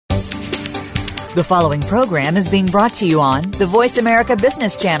The following program is being brought to you on the Voice America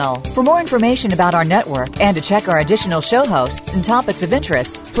Business Channel. For more information about our network and to check our additional show hosts and topics of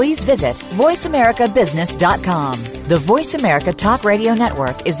interest, please visit voiceamericabusiness.com. The Voice America Talk Radio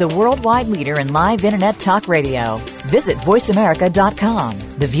Network is the worldwide leader in live Internet talk radio. Visit voiceamerica.com.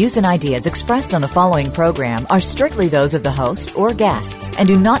 The views and ideas expressed on the following program are strictly those of the host or guests and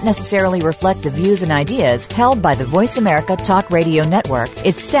do not necessarily reflect the views and ideas held by the Voice America Talk Radio Network,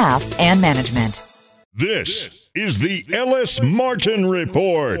 its staff, and management. This is the Ellis Martin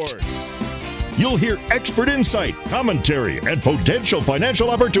Report. You'll hear expert insight, commentary, and potential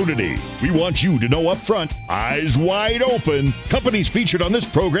financial opportunity. We want you to know up front, eyes wide open, companies featured on this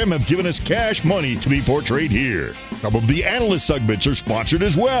program have given us cash money to be portrayed here. Some of the analyst segments are sponsored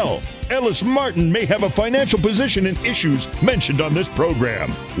as well. Ellis Martin may have a financial position in issues mentioned on this program.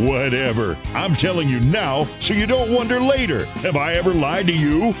 Whatever. I'm telling you now so you don't wonder later. Have I ever lied to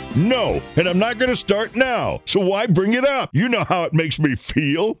you? No. And I'm not going to start now. So why bring it up? You know how it makes me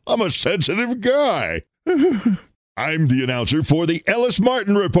feel. I'm a sensitive guy. I'm the announcer for the Ellis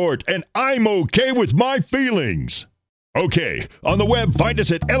Martin Report, and I'm okay with my feelings. Okay, on the web, find us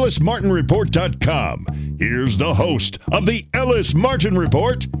at ellismartinreport.com. Here's the host of the Ellis Martin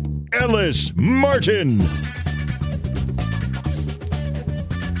Report, Ellis Martin.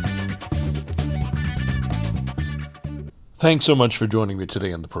 Thanks so much for joining me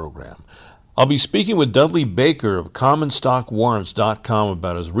today on the program. I'll be speaking with Dudley Baker of CommonStockWarrants.com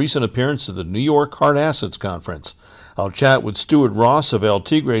about his recent appearance at the New York Hard Assets Conference. I'll chat with Stuart Ross of El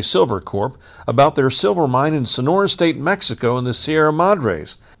Tigre Silver Corp about their silver mine in Sonora State, Mexico in the Sierra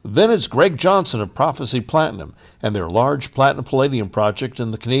Madres. Then it's Greg Johnson of Prophecy Platinum and their large platinum-palladium project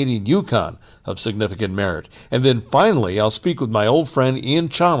in the Canadian Yukon of significant merit. And then finally, I'll speak with my old friend Ian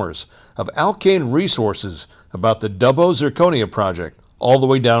Chalmers of Alkane Resources about the Dubbo Zirconia project all the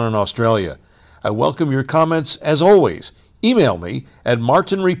way down in Australia. I welcome your comments as always. Email me at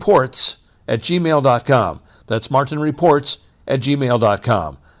martinreports@gmail.com. That's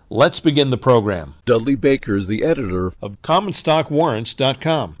martinreports@gmail.com. Let's begin the program. Dudley Baker is the editor of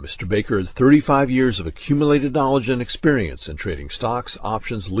CommonStockWarrants.com. Mr. Baker has 35 years of accumulated knowledge and experience in trading stocks,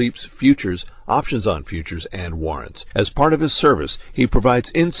 options, leaps, futures, options on futures, and warrants. As part of his service, he provides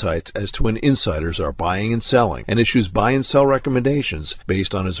insights as to when insiders are buying and selling and issues buy and sell recommendations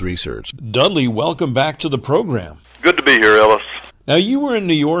based on his research. Dudley, welcome back to the program. Good to be here, Ellis. Now, you were in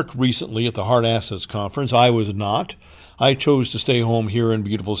New York recently at the Hard Assets Conference. I was not. I chose to stay home here in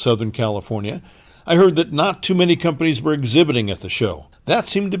beautiful Southern California. I heard that not too many companies were exhibiting at the show. That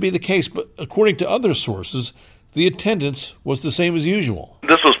seemed to be the case, but according to other sources, the attendance was the same as usual.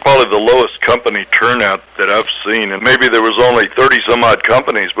 This was probably the lowest company turnout that I've seen, and maybe there was only 30-some-odd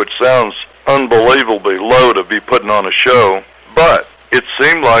companies, which sounds unbelievably low to be putting on a show. But it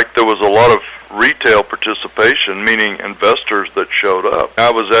seemed like there was a lot of retail participation, meaning investors that showed up. I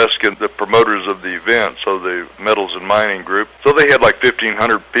was asking the promoters of the event, so the Metals and Mining Group, so they had like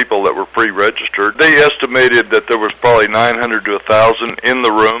 1,500 people that were pre-registered. They estimated that there was probably 900 to 1,000 in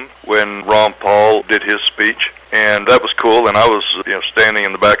the room when Ron Paul did his speech. And that was cool, and I was standing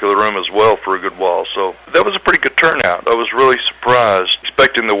in the back of the room as well for a good while. So that was a pretty good turnout. I was really surprised,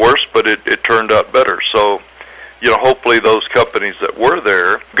 expecting the worst, but it turned out better. So hopefully those companies that were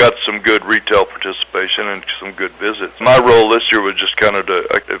there got some good retail participation and some good visits. My role this year was just it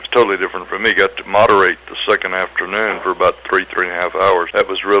was totally different for me. Got to moderate the second afternoon for about three and a half hours. That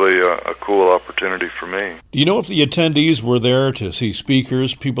was really a cool opportunity for me. Do you know if the attendees were there to see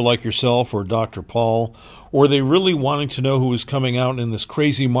speakers, people like yourself or Dr. Paul, or are they really wanting to know who was coming out in this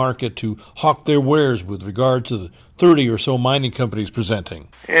crazy market to hawk their wares with regard to the 30 or so mining companies presenting?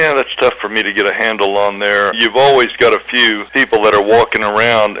 Yeah, that's tough for me to get a handle on there. You've always got a few people that are walking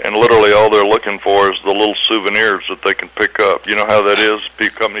around and literally all they're looking for is the little souvenirs that they can pick up. You know how that is?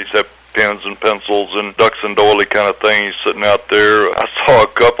 Companies have pens and pencils and ducks and doily kind of things sitting out there. I saw a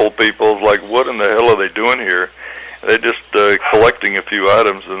couple people like, what in the hell are they doing here? They just collecting a few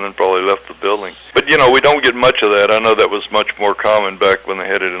items and then probably left the building. But, we don't get much of that. I know that was much more common back when they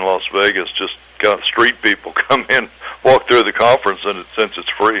had it in Las Vegas. Just kind of street people come in, walk through the conference, and since it's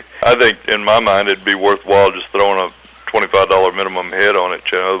free. I think, in my mind, it'd be worthwhile just throwing a $25 minimum head on it.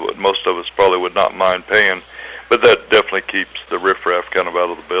 Most of us probably would not mind paying. But that definitely keeps the riffraff kind of out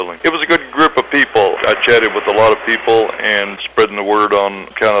of the building. It was a good group of people. I chatted with a lot of people and spreading the word on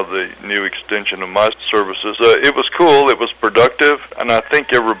kind of the new extension of my services. It was cool. It was productive. And I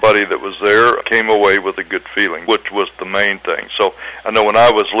think everybody that was there came away with a good feeling, which was the main thing. So I know when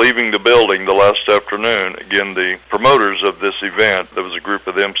I was leaving the building the last afternoon, again, the promoters of this event, there was a group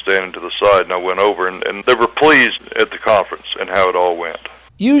of them standing to the side, and I went over, and they were pleased at the conference and how it all went.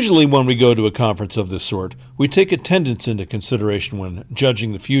 Usually when we go to a conference of this sort, we take attendance into consideration when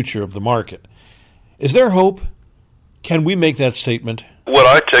judging the future of the market. Is there hope? Can we make that statement? What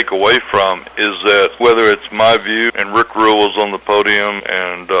I take away from is that whether it's my view and Rick Rule was on the podium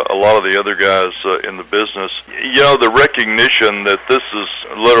and a lot of the other guys in the business, the recognition that this is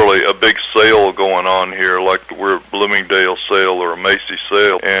literally a big sale going on here, like we're a Bloomingdale sale or a Macy's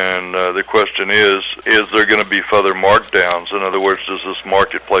sale. And the question is there going to be further markdowns? In other words, does this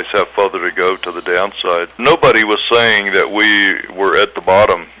marketplace have further to go to the downside? Nobody was saying that we were at the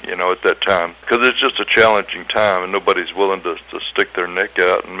bottom, at that time, because it's just a challenging time and nobody's willing to stick their neck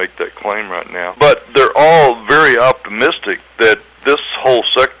out and make that claim right now. But they're all very optimistic that this whole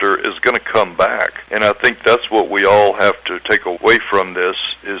sector is going to come back. And I think that's what we all have to take away from this,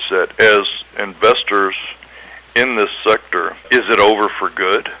 is that as investors in this sector, is it over for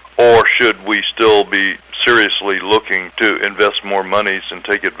good? Or should we still be seriously looking to invest more monies and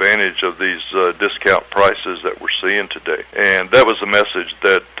take advantage of these discount prices that we're seeing today? And that was the message,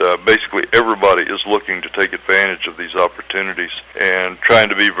 that basically everybody is looking to take advantage of these opportunities and trying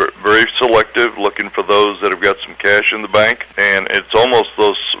to be very selective, looking for those that have got some cash in the bank. And it's almost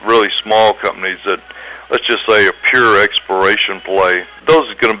those really small companies that, let's just say, a pure exploration play.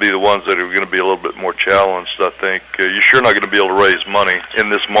 Those are going to be the ones that are going to be a little bit more challenged, I think. You're sure not going to be able to raise money in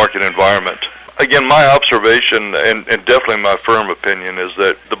this market environment. Again, my observation, and definitely my firm opinion, is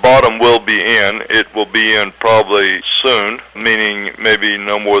that the bottom will be in. It will be in probably soon, meaning maybe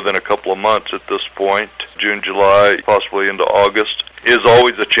no more than a couple of months at this point, June, July, possibly into August. Is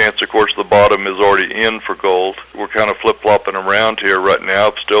always a chance. Of course, the bottom is already in for gold. We're kind of flip-flopping around here right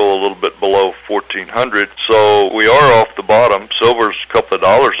now, still a little bit below 1,400. So we are off the bottom. Silver's a couple of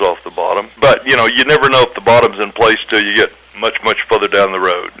dollars off the bottom. But, you never know if the bottom's in place till you get much further down the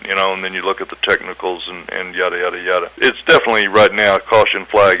road, and then you look at the technicals and yada, yada, yada. It's definitely right now, a caution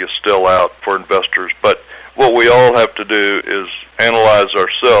flag is still out for investors. But what we all have to do is analyze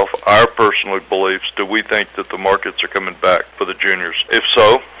ourselves, our personal beliefs. Do we think that the markets are coming back for the juniors? If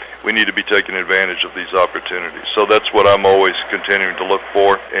so, we need to be taking advantage of these opportunities. So that's what I'm always continuing to look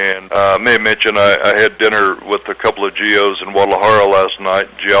for. And I may mention I had dinner with a couple of geos in Guadalajara last night,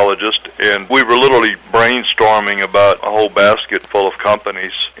 geologists, and we were literally brainstorming about a whole basket full of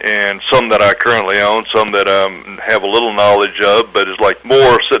companies, and some that I currently own, some that I have a little knowledge of, but it's like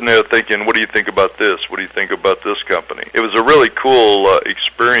more sitting there thinking, what do you think about this? What do you think about this company? It was a really cool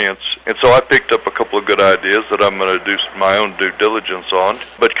experience, and so I picked up a couple of good ideas that I'm going to do my own due diligence on,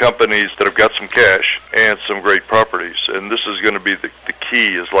 but companies that have got some cash and some great properties. And this is going to be the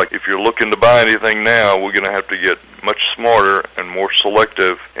key, is like, if you're looking to buy anything now, we're going to have to get much smarter and more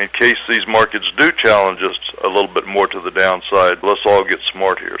selective in case these markets do challenge us a little bit more to the downside. Let's all get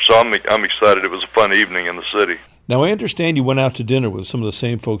smart here. So I'm excited. It was a fun evening in the city. Now, I understand you went out to dinner with some of the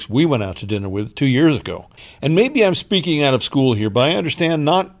same folks we went out to dinner with 2 years ago. And maybe I'm speaking out of school here, but I understand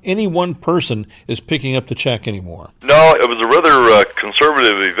not any one person is picking up the check anymore. No, it was a rather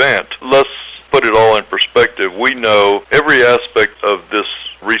conservative event. Let's put it all in perspective. We know every aspect of this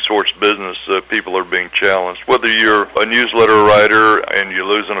resource business that people are being challenged. Whether you're a newsletter writer and you're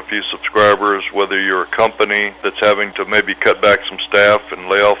losing a few subscribers, whether you're a company that's having to maybe cut back some staff and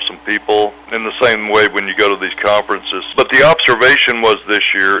lay off some people, in the same way when you go to these conferences. But the observation was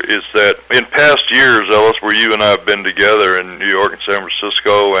this year is that in past years, Ellis, where you and I have been together in New York and San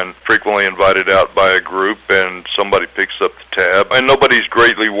Francisco and frequently invited out by a group and somebody picks up the tab and nobody's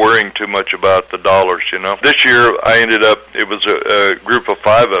greatly worrying too much about the dollars, This year I ended up, it was a group of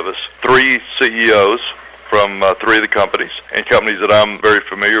 5 of us, 3 CEOs from 3 of the companies, and companies that I'm very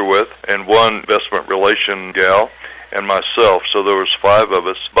familiar with, and 1 investment relation gal, and myself. So there was 5 of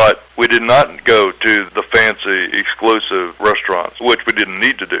us, but we did not go to the fancy exclusive restaurants, which we didn't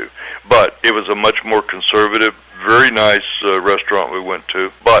need to do. But it was a much more conservative, very nice restaurant we went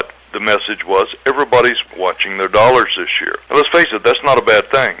to. But the message was everybody's watching their dollars this year. And let's face it, that's not a bad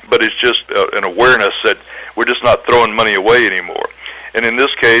thing, but it's just an awareness that we're just not throwing money away anymore. And in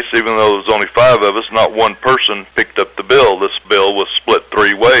this case, even though there was only 5 of us, not one person picked up the bill. This bill was split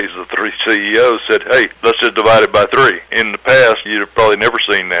 3 ways. The 3 CEOs said, hey, let's just divide it by 3. In the past, you'd have probably never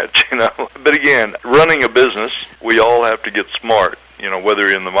seen that, But again, running a business, we all have to get smart, whether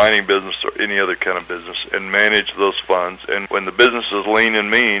you're in the mining business or any other kind of business, and manage those funds. And when the business is lean and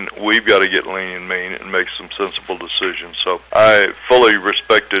mean, we've got to get lean and mean and make some sensible decisions. So I fully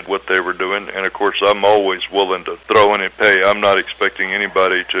respected what they were doing, and of course I'm always willing to throw in and pay. I'm not expecting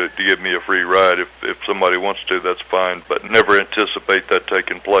anybody to give me a free ride. If somebody wants to, that's fine, but never anticipate that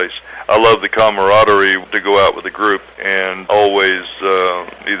taking place. I love the camaraderie to go out with a group, and always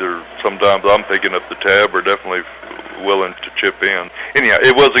either sometimes I'm picking up the tab or definitely willing to chip in. Anyhow,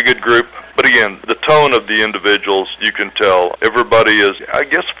 it was a good group. But again, the tone of the individuals, you can tell everybody is, I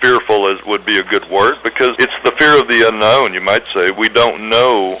guess fearful would be a good word, because it's the fear of the unknown, you might say. We don't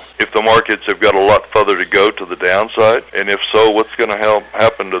know if the markets have got a lot further to go to the downside, and if so, what's going to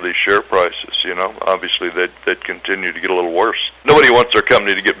happen to these share prices, Obviously, they'd continue to get a little worse. Nobody wants their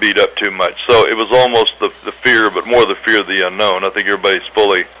company to get beat up too much, so it was almost the fear, but more the fear of the unknown. I think everybody's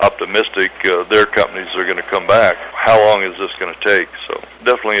fully optimistic their companies are going to come back. How long is this going to take? So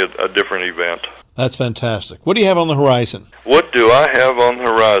definitely a different event. That's fantastic. What do you have on the horizon? What do I have on the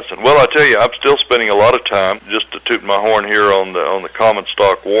horizon? Well, I tell you, I'm still spending a lot of time, just to toot my horn here, on the common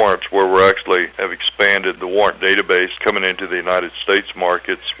stock warrants, where we're actually have expanded the warrant database coming into the United States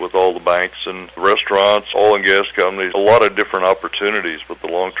markets with all the banks and restaurants, oil and gas companies, a lot of different opportunities with the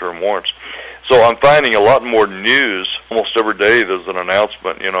long-term warrants. So I'm finding a lot more news. Almost every day there's an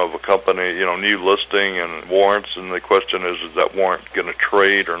announcement, of a company, new listing and warrants, and the question is that warrant going to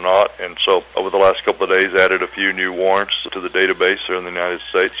trade or not? And so over the last couple of days, added a few new warrants to the database here in the United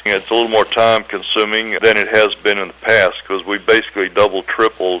States. And it's a little more time consuming than it has been in the past, because we basically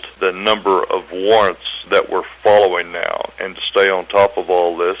tripled the number of warrants that we're following now, and to stay on top of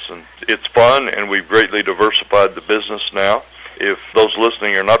all this. And it's fun, and we've greatly diversified the business now. If those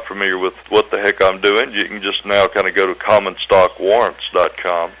listening are not familiar with what the heck I'm doing, you can just now kind of go to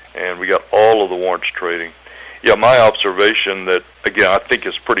commonstockwarrants.com, and we got all of the warrants trading. Yeah, my observation that, again, I think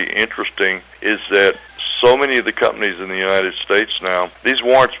is pretty interesting is that so many of the companies in the United States now, these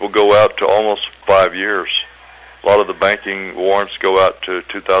warrants will go out to almost 5 years. A lot of the banking warrants go out to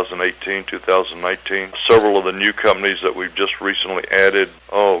 2018, 2019. Several of the new companies that we've just recently added,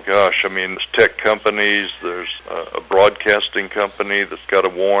 there's tech companies, there's a broadcasting company that's got a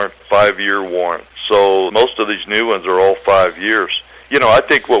warrant, 5-year warrant. So most of these new ones are all 5 years. I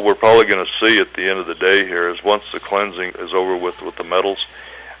think what we're probably going to see at the end of the day here is, once the cleansing is over with the metals,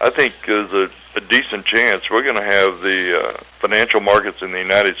 I think there's a decent chance we're going to have the financial markets in the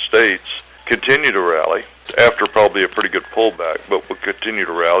United States continue to rally after probably a pretty good pullback, but we'll continue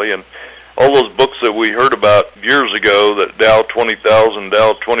to rally. And all those books that we heard about years ago, that Dow 20,000,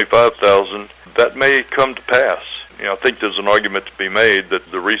 Dow 25,000, that may come to pass. I think there's an argument to be made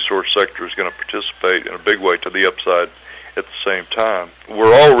that the resource sector is going to participate in a big way to the upside at the same time.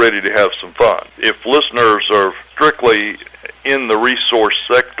 We're all ready to have some fun. If listeners are strictly in the resource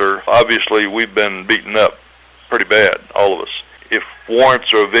sector, obviously we've been beaten up pretty bad, all of us. If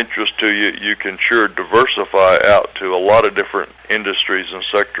warrants are of interest to you, you can sure diversify out to a lot of different industries and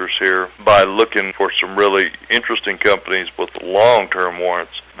sectors here by looking for some really interesting companies with long-term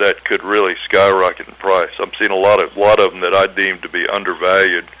warrants that could really skyrocket in price. I'm seeing a lot of them that I deem to be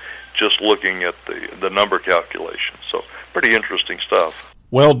undervalued just looking at the number calculations. So pretty interesting stuff.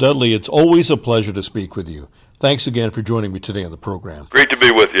 Well, Dudley, it's always a pleasure to speak with you. Thanks again for joining me today on the program. Great to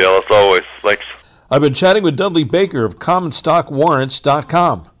be with you, Ellis, always. Thanks. I've been chatting with Dudley Baker of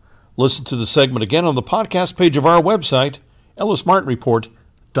commonstockwarrants.com. Listen to the segment again on the podcast page of our website,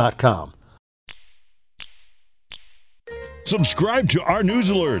 ellismartinreport.com. Subscribe to our news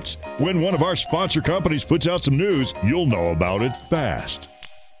alerts. When one of our sponsor companies puts out some news, you'll know about it fast.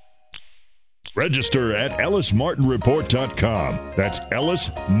 Register at ellismartinreport.com. That's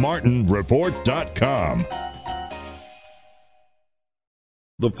ellismartinreport.com.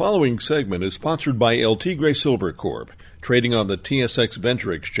 The following segment is sponsored by El Tigre Silver Corp., trading on the TSX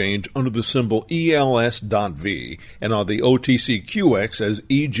Venture Exchange under the symbol ELS.V and on the OTCQX as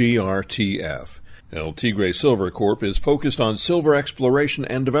EGRTF. El Tigre Silver Corp. is focused on silver exploration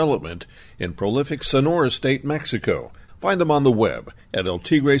and development in prolific Sonora State, Mexico. Find them on the web at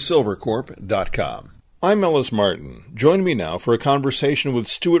eltigresilvercorp.com. I'm Ellis Martin. Join me now for a conversation with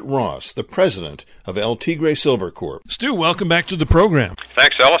Stuart Ross, the president of El Tigre Silver Corp. Stu, welcome back to the program.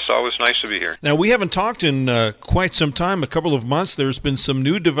 Thanks, Ellis. Always nice to be here. Now, we haven't talked in quite some time, a couple of months. There's been some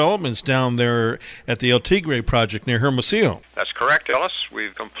new developments down there at the El Tigre project near Hermosillo. That's correct, Ellis.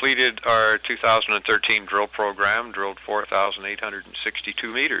 We've completed our 2013 drill program, drilled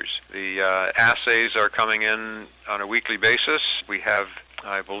 4,862 meters. The assays are coming in on a weekly basis. We have,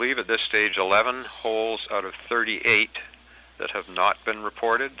 I believe at this stage, 11 holes out of 38 that have not been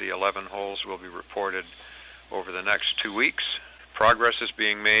reported. The 11 holes will be reported over the next 2 weeks. Progress is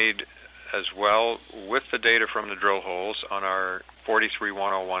being made as well with the data from the drill holes on our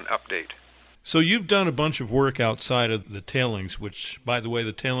 43101 update. So you've done a bunch of work outside of the tailings, which, by the way,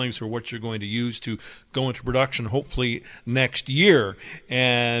 the tailings are what you're going to use to go into production hopefully next year.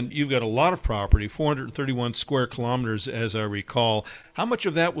 And you've got a lot of property, 431 square kilometers, as I recall. How much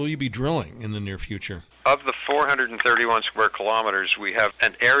of that will you be drilling in the near future? Of the 431 square kilometers, we have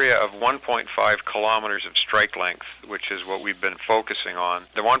an area of 1.5 kilometers of strike length, which is what we've been focusing on.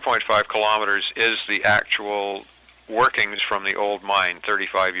 The 1.5 kilometers is the actual workings from the old mine,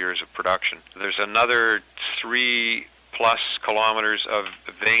 35 years of production. There's another 3+ kilometers of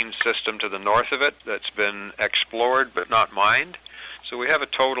vein system to the north of it that's been explored but not mined. So we have a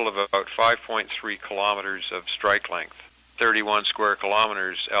total of about 5.3 kilometers of strike length. 31 square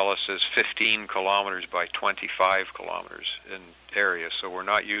kilometers, Ellis, is 15 kilometers by 25 kilometers in area, so we're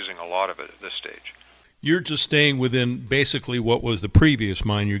not using a lot of it at this stage. You're just staying within basically what was the previous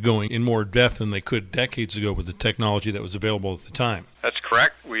mine. You're going in more depth than they could decades ago with the technology that was available at the time. That's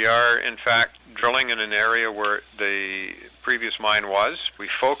correct. We are, in fact, drilling in an area where the previous mine was. We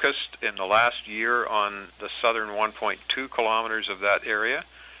focused in the last year on the southern 1.2 kilometers of that area,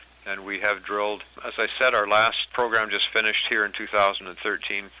 and we have drilled, as I said, our last program just finished here in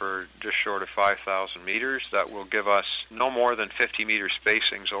 2013 for just short of 5,000 meters. That will give us no more than 50-meter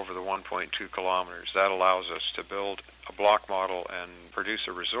spacings over the 1.2 kilometers. That allows us to build a block model and produce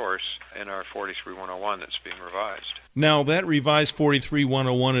a resource in our 43101 that's being revised. Now, that revised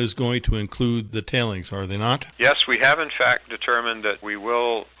 43101 is going to include the tailings, are they not? Yes, we have in fact determined that we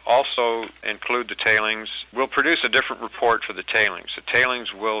will also include the tailings. We'll produce a different report for the tailings. The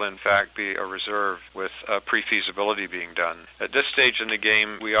tailings will in fact be a reserve with pre-feasibility being done. At this stage in the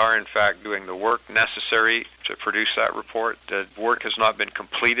game, we are in fact doing the work necessary to produce that report. The work has not been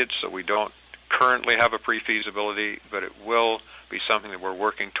completed, so we don't currently have a pre-feasibility, but it will be something that we're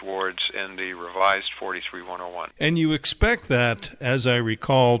working towards in the revised 43101. And you expect that, as I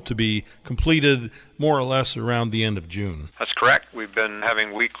recall, to be completed more or less around the end of June. That's correct. We've been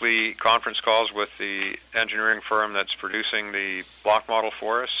having weekly conference calls with the engineering firm that's producing the block model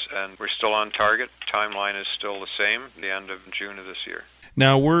for us, and we're still on target. Timeline is still the same, the end of June of this year.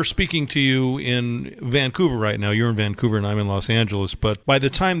 Now, we're speaking to you in Vancouver right now. You're in Vancouver and I'm in Los Angeles. But by the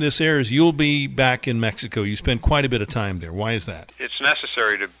time this airs, you'll be back in Mexico. You spend quite a bit of time there. Why is that? It's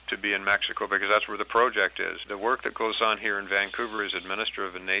necessary to be in Mexico because that's where the project is. The work that goes on here in Vancouver is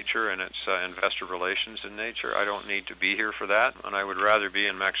administrative in nature and it's investor relations in nature. I don't need to be here for that, and I would rather be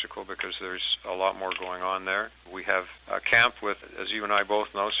in Mexico because there's a lot more going on there. We have a camp with, as you and I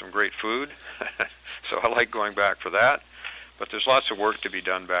both know, some great food, so I like going back for that. But there's lots of work to be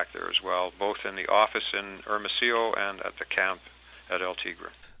done back there as well, both in the office in Hermosillo and at the camp at El Tigre.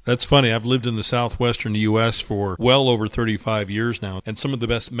 That's funny. I've lived in the southwestern U.S. for well over 35 years now, and some of the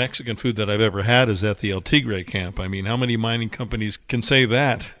best Mexican food that I've ever had is at the El Tigre camp. I mean, how many mining companies can say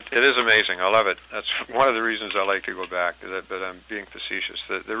that? It is amazing. I love it. That's one of the reasons I like to go back, but I'm being facetious.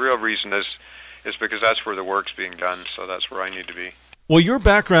 The real reason is because that's where the work's being done, so that's where I need to be. Well, your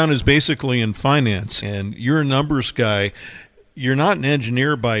background is basically in finance, and you're a numbers guy. You're not an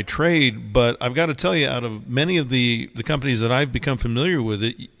engineer by trade, but I've got to tell you, out of many of the companies that I've become familiar with,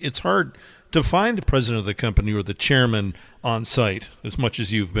 it's hard to find the president of the company or the chairman on site as much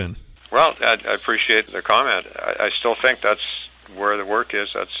as you've been. Well, I appreciate the comment. I still think that's where the work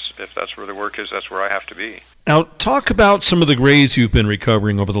is. If that's where the work is, that's where I have to be. Now, talk about some of the grades you've been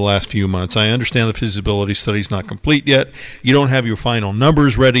recovering over the last few months. I understand the feasibility study's not complete yet. You don't have your final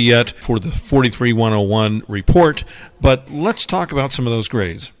numbers ready yet for the 43101 report, but let's talk about some of those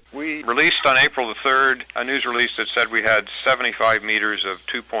grades. We released on April the 3rd a news release that said we had 75 meters of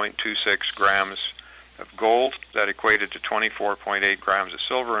 2.26 grams of gold. That equated to 24.8 grams of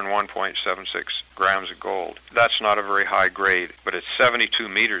silver and 1.76 grams of gold. That's not a very high grade, but it's 72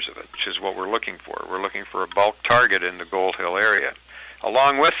 meters of it, which is what we're looking for. We're looking for a bulk target in the Gold Hill area.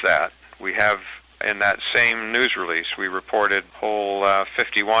 Along with that, we have, in that same news release, we reported hole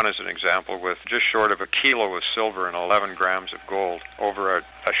 51 as an example with just short of a kilo of silver and 11 grams of gold over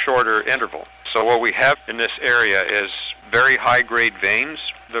a shorter interval. So what we have in this area is very high-grade veins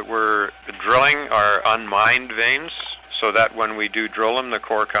that we're drilling are unmined veins, so that when we do drill them, the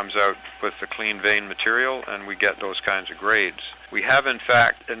core comes out with the clean vein material, and we get those kinds of grades. We have, in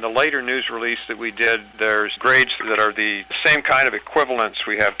fact, in the later news release that we did, there's grades that are the same kind of equivalents.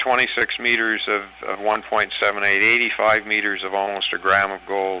 We have 26 meters of 1.78, 85 meters of almost a gram of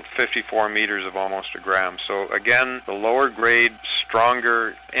gold, 54 meters of almost a gram. So again, the lower grade,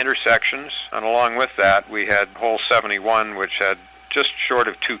 stronger intersections, and along with that, we had hole 71, which had just short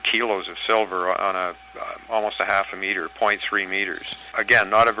of 2 kilos of silver on almost a half a meter, 0.3 meters. Again,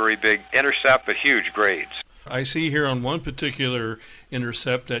 not a very big intercept, but huge grades. I see here on one particular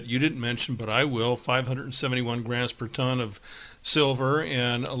intercept that you didn't mention, but I will, 571 grams per ton of silver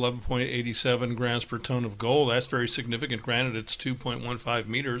and 11.87 grams per ton of gold. That's very significant. Granted, it's 2.15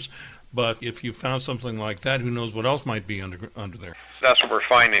 meters, but if you found something like that, who knows what else might be under there. That's what we're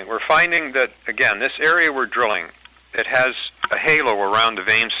finding. We're finding that, again, this area we're drilling, it has a halo around the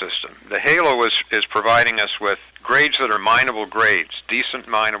vein system. The halo is providing us with grades that are mineable grades, decent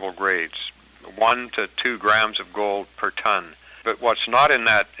mineable grades, 1 to 2 grams of gold per ton. But what's not in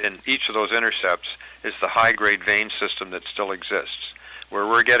each of those intercepts is the high-grade vein system that still exists, where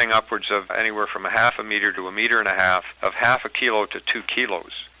we're getting upwards of anywhere from 0.5 meter to 1.5 meters of 0.5 kilo to 2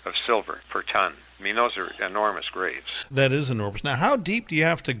 kilos of silver per ton. I mean, those are enormous grades. That is enormous. Now, how deep do you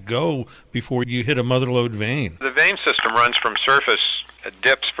have to go before you hit a mother lode vein? The vein system runs from surface,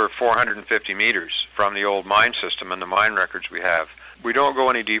 dips for 450 meters from the old mine system and the mine records we have. We don't go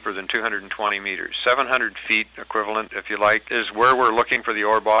any deeper than 220 meters. 700 feet equivalent, if you like, is where we're looking for the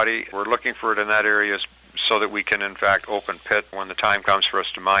ore body. We're looking for it in that area so that we can, in fact, open pit when the time comes for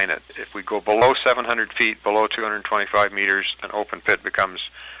us to mine it. If we go below 700 feet, below 225 meters, an open pit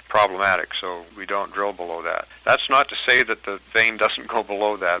becomes problematic, so we don't drill below that. That's not to say that the vein doesn't go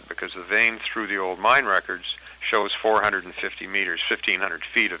below that, because the vein through the old mine records shows 450 meters, 1,500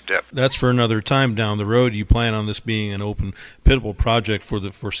 feet of depth. That's for another time down the road. You plan on this being an open pitable project for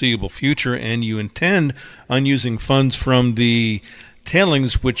the foreseeable future, and you intend on using funds from the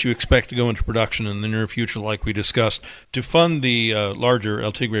tailings, which you expect to go into production in the near future, like we discussed, to fund the larger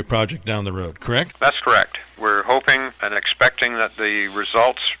El Tigre project down the road, correct? That's correct. We're hoping and expecting that the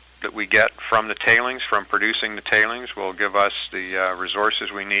results that we get from the tailings, from producing the tailings, will give us the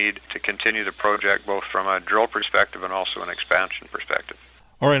resources we need to continue the project, both from a drill perspective and also an expansion perspective.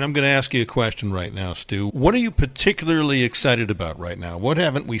 All right, I'm going to ask you a question right now, Stu. What are you particularly excited about right now? What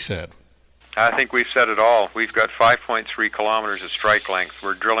haven't we said? I think we've said it all. We've got 5.3 kilometers of strike length.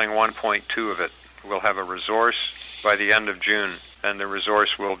 We're drilling 1.2 of it. We'll have a resource by the end of June, and the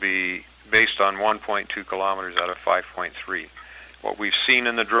resource will be based on 1.2 kilometers out of 5.3. What we've seen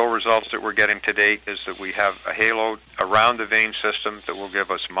in the drill results that we're getting to date is that we have a halo around the vein system that will give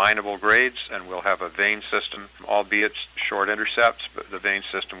us mineable grades, and we'll have a vein system, albeit short intercepts, but the vein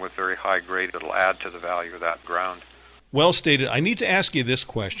system with very high grade that will add to the value of that ground. Well stated. I need to ask you this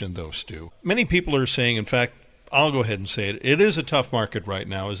question, though, Stu. Many people are saying, in fact, I'll go ahead and say it, it is a tough market right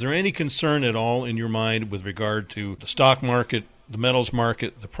now. Is there any concern at all in your mind with regard to the stock market, the metals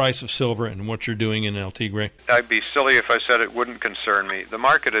market, the price of silver, and what you're doing in El Tigre? I'd be silly if I said it wouldn't concern me. The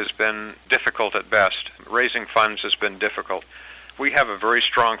market has been difficult at best. Raising funds has been difficult. We have a very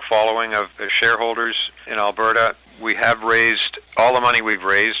strong following of shareholders in Alberta. We have raised, all the money we've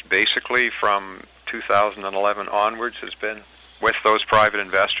raised basically from 2011 onwards has been with those private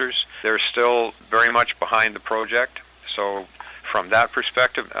investors. They're still very much behind the project. So from that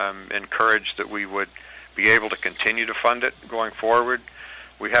perspective, I'm encouraged that we would be able to continue to fund it going forward.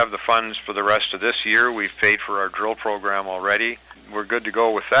 We have the funds for the rest of this year. We've paid for our drill program already. We're good to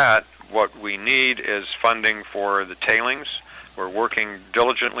go with that. What we need is funding for the tailings. We're working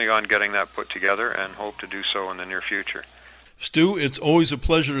diligently on getting that put together and hope to do so in the near future. Stu, it's always a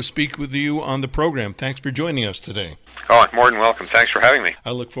pleasure to speak with you on the program. Thanks for joining us today. Oh, more than welcome. Thanks for having me. I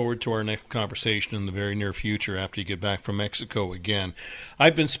look forward to our next conversation in the very near future after you get back from Mexico again.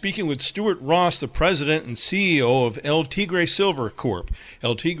 I've been speaking with Stuart Ross, the president and CEO of El Tigre Silver Corp.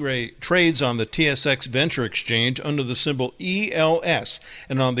 El Tigre trades on the TSX Venture Exchange under the symbol ELS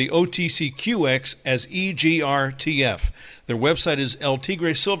and on the OTCQX as EGRTF. Their website is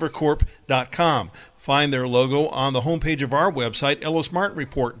eltigresilvercorp.com. Find their logo on the homepage of our website,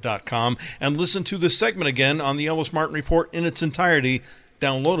 ellismartinreport.com, and listen to this segment again on the Ellis Martin Report in its entirety,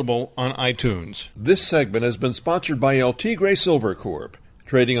 downloadable on iTunes. This segment has been sponsored by El Tigre Silver Corp,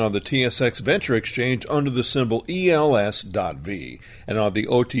 trading on the TSX Venture Exchange under the symbol ELS.V and on the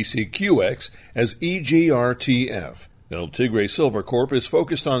OTCQX as EGRTF. El Tigre Silver Corp is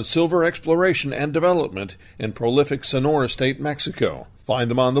focused on silver exploration and development in prolific Sonora State, Mexico. Find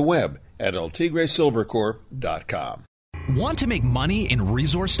them on the web at eltigresilvercorp.com. Want to make money in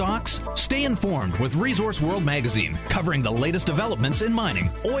resource stocks? Stay informed with Resource World Magazine, covering the latest developments in mining,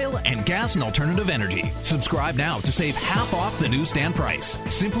 oil, and gas and alternative energy. Subscribe now to save half off the newsstand price.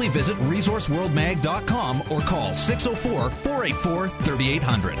 Simply visit resourceworldmag.com or call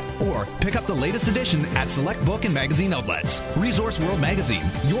 604-484-3800. Or pick up the latest edition at select book and magazine outlets. Resource World Magazine,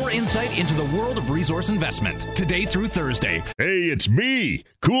 your insight into the world of resource investment. Today through Thursday. Hey, it's me,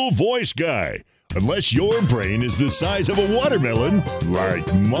 Cool Voice Guy. Unless your brain is the size of a watermelon,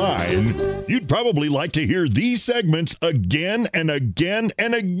 like mine, you'd probably like to hear these segments again and again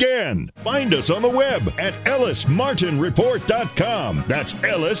and again. Find us on the web at ellismartinreport.com. That's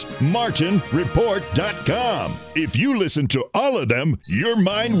ellismartinreport.com. If you listen to all of them, your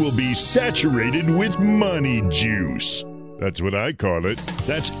mind will be saturated with money juice. That's what I call it.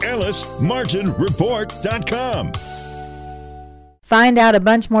 That's ellismartinreport.com. Find out a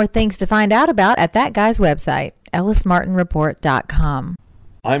bunch more things to find out about at that guy's website, ellismartinreport.com.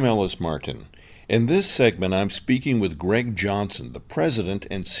 I'm Ellis Martin. In this segment, I'm speaking with Greg Johnson, the president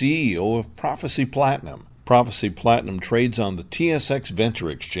and CEO of Prophecy Platinum. Prophecy Platinum trades on the TSX Venture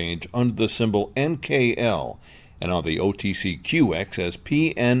Exchange under the symbol NKL and on the OTCQX as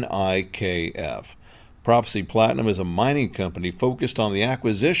PNIKF. Prophecy Platinum is a mining company focused on the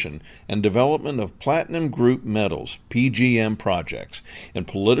acquisition and development of platinum group metals, PGM projects, in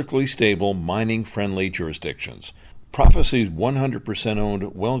politically stable, mining-friendly jurisdictions. Prophecy's 100% owned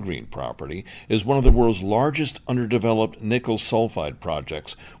Wellgreen property is one of the world's largest underdeveloped nickel sulfide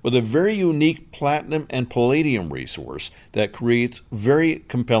projects with a very unique platinum and palladium resource that creates very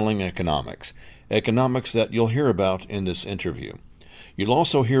compelling economics that you'll hear about in this interview. You'll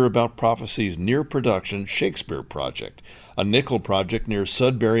also hear about Prophecy's near-production Shakespeare project, a nickel project near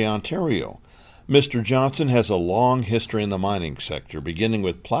Sudbury, Ontario. Mr. Johnson has a long history in the mining sector, beginning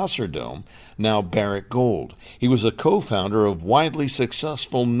with Placer Dome, now Barrick Gold. He was a co-founder of widely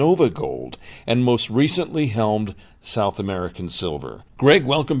successful Nova Gold and most recently helmed South American Silver. Greg,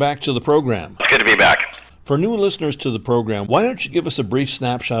 welcome back to the program. It's good to be back. For new listeners to the program, why don't you give us a brief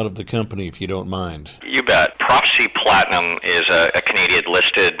snapshot of the company, if you don't mind? You bet. Prophecy Platinum is a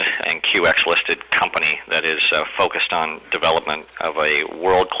Canadian-listed and QX-listed company that is focused on development of a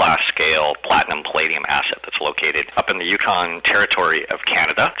world-class scale platinum-palladium asset that's located up in the Yukon Territory of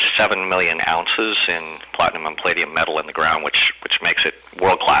Canada. 7 million ounces in platinum and palladium metal in the ground, which makes it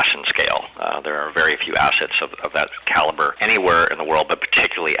world-class in scale. There are very few assets of that caliber anywhere in the world, but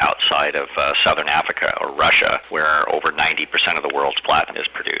particularly outside of Southern Africa or Russia, where over 90% of the world's platinum is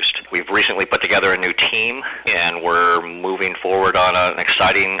produced. We've recently put together a new team, and we're moving forward on an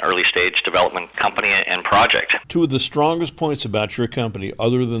exciting early-stage development company and project. Two of the strongest points about your company,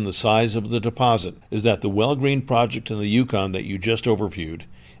 other than the size of the deposit, is that the Wellgreen project in the Yukon that you just overviewed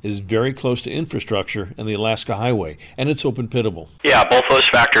is very close to infrastructure and the Alaska Highway, and it's open-pittable. Yeah, both those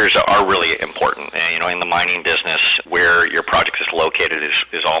factors are really important. And, in the mining business, where your project is located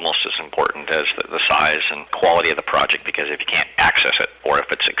is almost as important as the size and quality of the project, because if you can't access it, or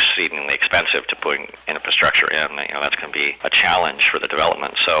if it's exceedingly expensive to put infrastructure in, that's going to be a challenge for the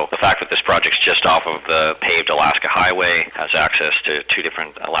development. So the fact that this project's just off of the paved Alaska Highway, has access to 2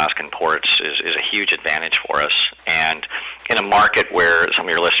 different Alaskan ports, is a huge advantage for us. And in a market where some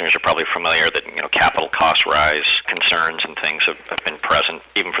of your listeners are probably familiar that capital cost rise concerns and things have been present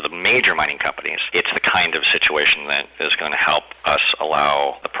even for the major mining companies, it's the kind of situation that is going to help us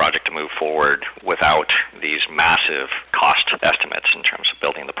allow the project to move forward without these massive cost estimates in terms of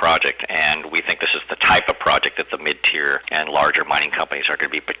building the project. And we think this is the type of project that the mid-tier and larger mining companies are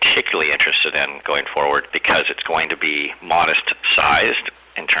going to be particularly interested in going forward, because it's going to be modest sized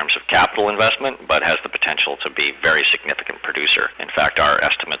in terms of capital investment, but has the potential to be a very significant producer. In fact, our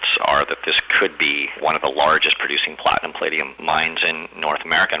estimates are that this could be one of the largest producing platinum palladium mines in North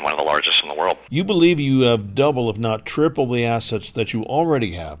America and one of the largest in the world. You believe you have double, if not triple, the assets that you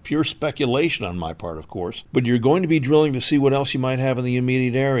already have. Pure speculation on my part, of course, but you're going to be drilling to see what else you might have in the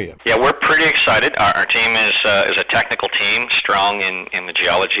immediate area. Yeah, we're pretty excited. Our team is a technical team, strong in the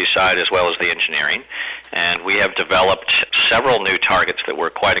geology side as well as the engineering. And we have developed several new targets that we're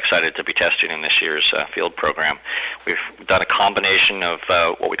quite excited to be testing in this year's field program. We've done a combination of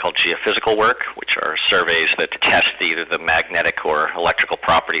what we call geophysical work, which are surveys that test either the magnetic or electrical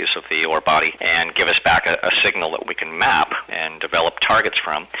properties of the ore body and give us back a signal that we can map and develop targets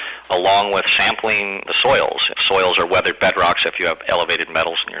from, along with sampling the soils. Soils are weathered bedrocks. If you have elevated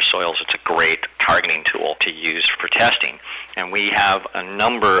metals in your soils, it's a great targeting tool to use for testing. And we have a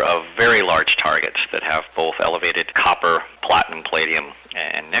number of very large targets that have both elevated copper, platinum, palladium,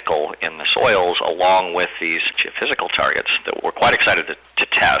 and nickel in the soils, along with these geophysical targets that we're quite excited to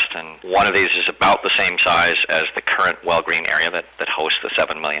test. And one of these is about the same size as the current Wellgreen area that hosts the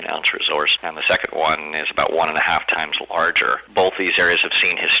 7 million ounce resource, and the second one is about 1.5 times larger. Both these areas have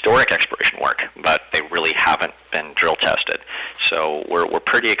seen historic exploration work, but they really haven't been drill tested. So we're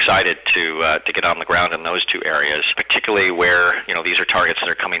pretty excited to get on the ground in those two areas, particularly where these are targets that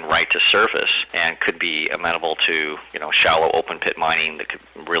are coming right to surface and could be amenable to shallow open pit mining that could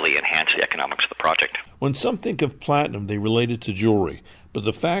really enhance the economics of the project. When some think of platinum, they relate it to jewelry. but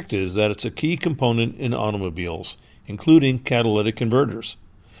the fact is that it's a key component in automobiles, including catalytic converters.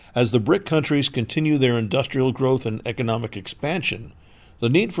 As the BRIC countries continue their industrial growth and economic expansion, the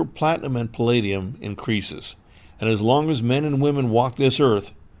need for platinum and palladium increases. And as long as men and women walk this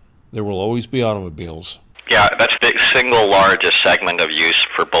earth, there will always be automobiles. Yeah, that's the single largest segment of use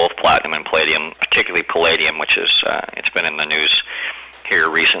for both platinum and palladium, particularly palladium, which is it's been in the news here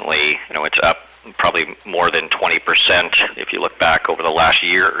recently. It's up probably more than 20% if you look back over the last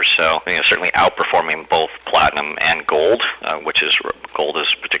year or so. Certainly outperforming both platinum and gold, gold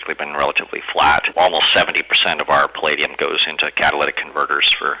has particularly been relatively flat. Almost 70% of our palladium goes into catalytic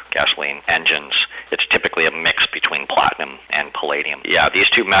converters for gasoline engines. It's typically a mix between platinum and palladium. Yeah, these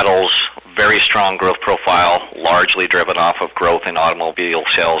two metals, very strong growth profile, largely driven off of growth in automobile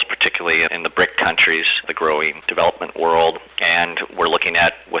sales, particularly in the BRIC countries, the growing development world. And we're looking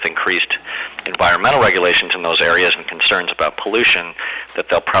at, with increased environmental regulations in those areas and concerns about pollution, that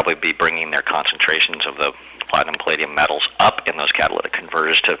they'll probably be bringing their concentrations of the platinum palladium metals up in those catalytic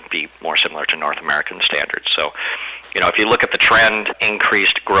converters to be more similar to North American standards. So, if you look at the trend,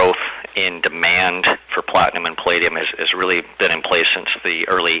 increased growth in demand for platinum and palladium has really been in place since the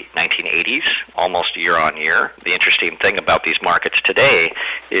early 1980s, almost year on year. The interesting thing about these markets today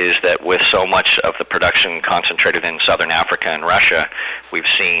is that with so much of the production concentrated in southern Africa and Russia, we've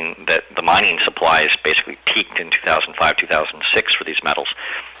seen that the mining supplies basically peaked in 2005, 2006 for these metals,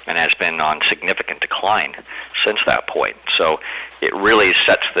 and has been on significant decline since that point. So it really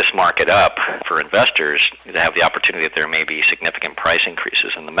sets this market up for investors to have the opportunity that there may be significant price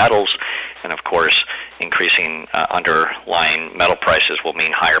increases in the metals, and of course increasing underlying metal prices will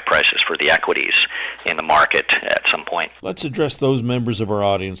mean higher prices for the equities in the market at some point. Let's address those members of our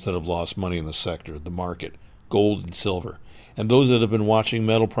audience that have lost money in the sector, the market, gold and silver, and those that have been watching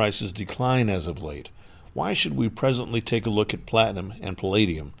metal prices decline as of late. Why should we presently take a look at platinum and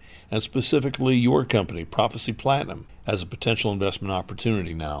palladium, and specifically your company, Prophecy Platinum, as a potential investment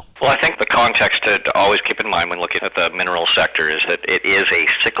opportunity now? Well, I think the context to always keep in mind when looking at the mineral sector is that it is a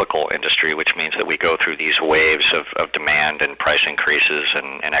cyclical industry, which means that we go through these waves of demand and price increases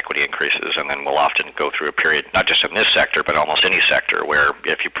and equity increases, and then we'll often go through a period, not just in this sector, but almost any sector, where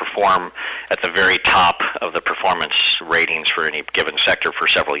if you perform at the very top of the performance ratings for any given sector for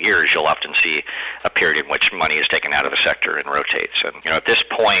several years, you'll often see a period in which money is taken out of the sector and rotates. And at this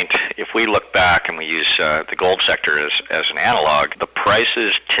point, if we look back and we use the gold sector as an analog, the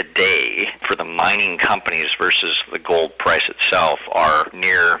prices today for the mining companies versus the gold price itself are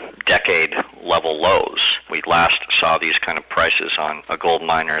near decade level lows. We last saw these kind of prices on a gold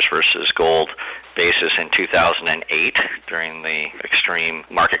miners versus gold basis in 2008 during the extreme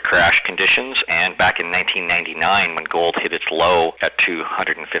market crash conditions, and back in 1999 when gold hit its low at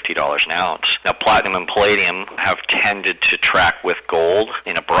 $250 an ounce. Now, platinum and palladium have tended to track with gold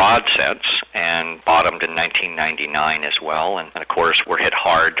in a broad sense and bottomed in 1999 as well, and of course were hit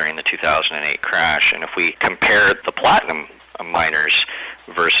hard during the 2008 crash. And if we compare the platinum miners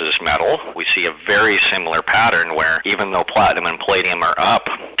versus metal, we see a very similar pattern where even though platinum and palladium are up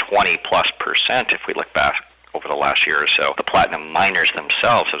 20+% if we look back over the last year or so, the platinum miners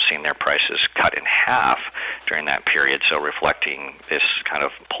themselves have seen their prices cut in half during that period, so reflecting this kind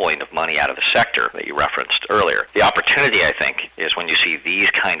of pulling of money out of the sector that you referenced earlier. The opportunity, I think, is when you see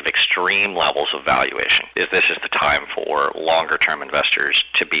these kind of extreme levels of valuation, this is the time for longer-term investors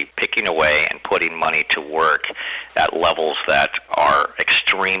to be picking away and putting money to work at levels that are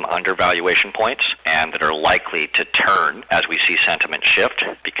extreme undervaluation points and that are likely to turn as we see sentiment shift,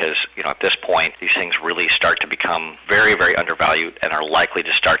 because at this point these things really start to become very, very undervalued and are likely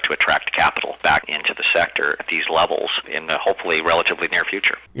to start to attract capital back into the sector at these levels in the hopefully relatively near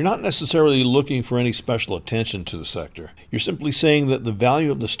future. You're not necessarily looking for any special attention to the sector. You're simply saying that the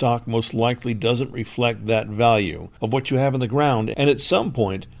value of the stock most likely doesn't reflect that value of what you have in the ground, and at some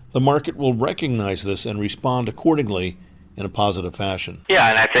point the market will recognize this and respond accordingly in a positive fashion. Yeah,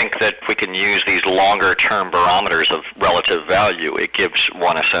 and I think that we can use these longer-term barometers of relative value. It gives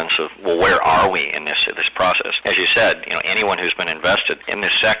one a sense of, well, where are we in this process? As you said, anyone who's been invested in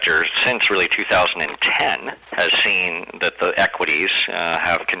this sector since really 2010 has seen that the equities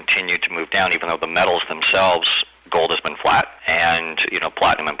have continued to move down, even though the metals themselves, gold has been flat, and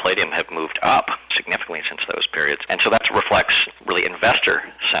platinum and palladium have moved up significantly since those periods. And so that reflects really investor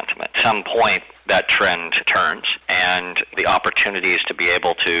sentiment. At some point, that trend turns, and the opportunities to be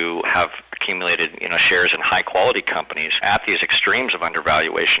able to have accumulated shares in high-quality companies at these extremes of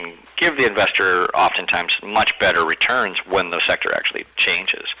undervaluation give the investor oftentimes much better returns when the sector actually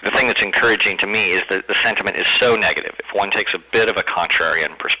changes. The thing that's encouraging to me is that the sentiment is so negative. If one takes a bit of a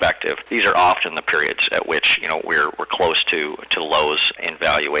contrarian perspective, these are often the periods at which we're close to lows in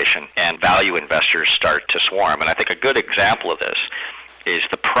valuation, and value investors start to swarm. And I think a good example of this is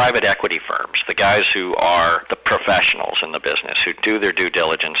the private equity firms, the guys who are the professionals in the business, who do their due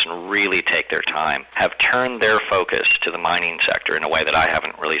diligence and really take their time, have turned their focus to the mining sector in a way that I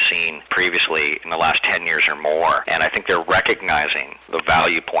haven't really seen previously in the last 10 years or more. And I think they're recognizing the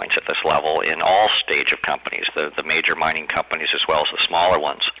value points at this level in all stage of companies, the major mining companies as well as the smaller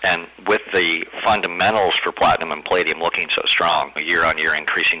ones. And with the fundamentals for platinum and palladium looking so strong, year-on-year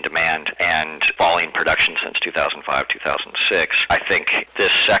increasing demand and falling production since 2005, 2006, I think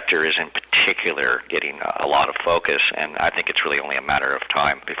this sector is in particular getting a lot of focus, and I think it's really only a matter of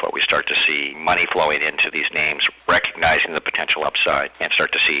time before we start to see money flowing into these names, recognizing the potential upside, and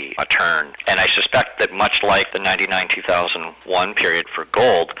start to see a turn. And I suspect that much like the 99-2001 period for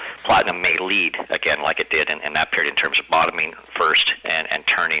gold, platinum may lead again like it did in that period in terms of bottoming first and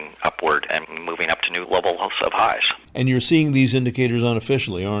turning upward and moving up to new levels of highs. And you're seeing these indicators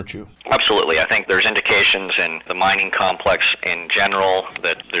unofficially, aren't you? Absolutely. I think there's indications in the mining complex in general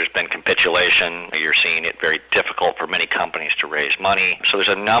that there's been capitulation. You're seeing it very difficult for many companies to raise money. So there's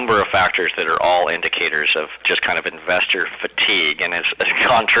a number of factors that are all indicators of just kind of investor fatigue. And as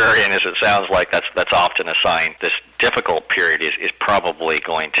contrarian as it sounds like, that's often a sign this difficult period is probably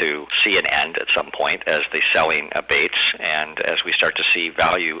going to see an end at some point as the selling abates and as we start to see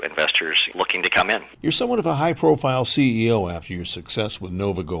value investors looking to come in. You're somewhat of a high-profile CEO after your success with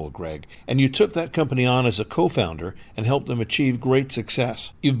NovaGold, Greg, and you took that company on as a co-founder and helped them achieve great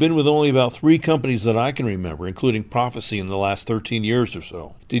success. You've been with only about 3 companies that I can remember, including Prophecy in the last 13 years or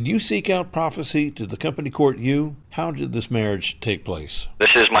so. Did you seek out Prophecy? Did the company court you? How did this marriage take place?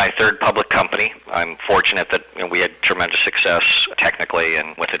 This is my 3rd public company. I'm fortunate that we had tremendous success technically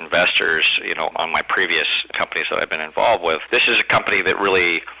and with investors, on my previous companies that I've been involved with. This is a company that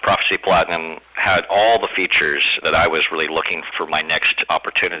really, Prophecy Platinum, had all the features that I was really looking for my next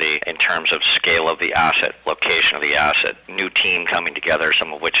opportunity in terms of scale of the asset, location of the asset, new team coming together,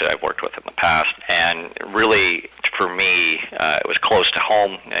 some of which I've worked with in the past. And really, for me, it was close to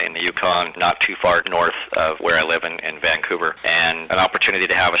home in the Yukon, not too far north of where I live in Vancouver, and an opportunity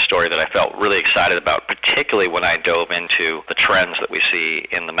to have a story that I felt really excited about, particularly when I dove into the trends that we see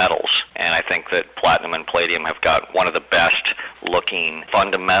in the metals. And I think that platinum and palladium have got one of the best looking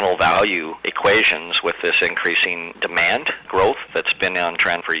fundamental value equations with this increasing demand growth that's been on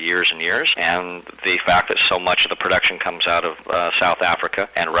trend for years and years, and the fact that so much of the production comes out of South Africa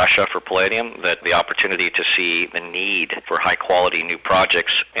and Russia for palladium, that the opportunity to see the need for high quality new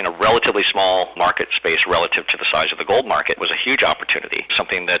projects in a relatively small market space relative to the size of the gold market was a huge opportunity,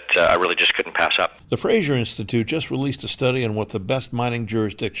 something that I really just couldn't pass up. The Fraser Institute just released a study on what the best mining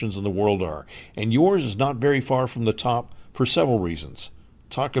jurisdictions in the world are, and yours is not very far from the top for several reasons.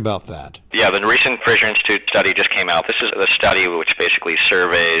 Talk about that. Yeah, the recent Fraser Institute study just came out. This is a study which basically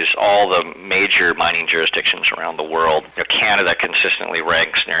surveys all the major mining jurisdictions around the world. Canada consistently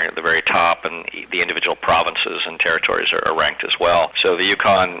ranks near the very top, and the individual provinces and territories are ranked as well. So the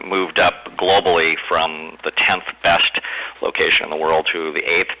Yukon moved up globally from the 10th best location in the world to the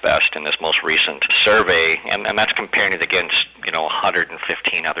 8th best in this most recent survey, and that's comparing it against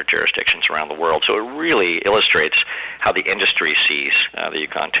 115 other jurisdictions around the world. So it really illustrates how the industry sees the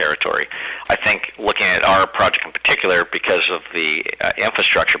Yukon territory. I think looking at our project in particular, because of the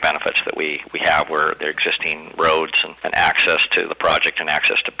infrastructure benefits that we have, where there are existing roads and access to the project and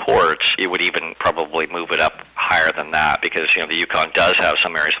access to ports, you would even probably move it up higher than that, because the Yukon does have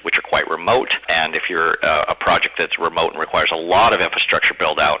some areas which are quite remote, and if you're a project that's remote and requires a lot of infrastructure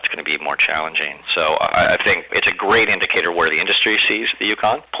build out, it's going to be more challenging. So I think it's a great indicator where the industry sees the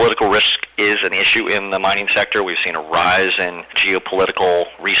Yukon. Political risk is an issue in the mining sector. We've seen a rise in geopolitical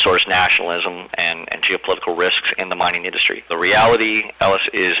resource nationalism and geopolitical risks in the mining industry. The reality, Ellis,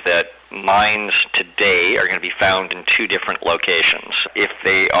 is that mines today are going to be found in 2 different locations. If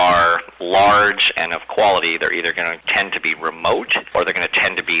they are large and of quality, they're either going to tend to be remote or they're going to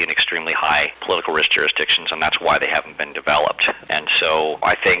tend to be in extremely high political risk jurisdictions, and that's why they haven't been developed. And so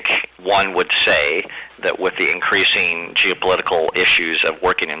I think one would say that with the increasing geopolitical issues of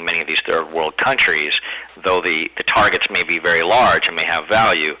working in many of these third world countries, though the targets may be very large and may have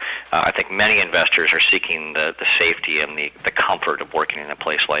value, I think many investors are seeking the safety and the comfort of working in a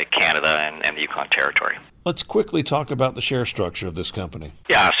place like Canada and the Yukon territory. Let's quickly talk about the share structure of this company.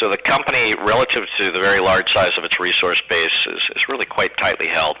 Yeah, so the company, relative to the very large size of its resource base, is really quite tightly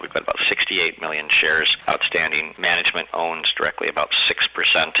held. We've got about 68 million shares outstanding. Management owns directly about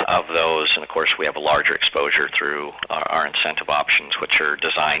 6% of those, and of course we have a larger exposure through our incentive options, which are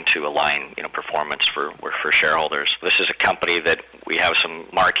designed to align performance for shareholders. This is a company that we have some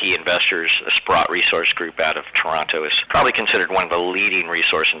marquee investors. The Sprott Resource Group out of Toronto is probably considered one of the leading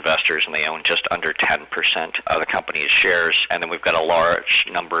resource investors, and they own just under 10% of the company's shares. And then we've got a large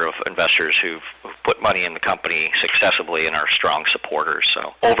number of investors who've put money in the company successively and are strong supporters.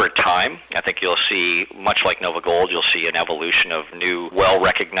 So over time, I think you'll see, much like Nova Gold, you'll see an evolution of new,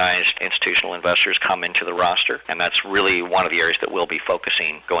 well-recognized institutional investors come into the roster. And that's really one of the areas that we'll be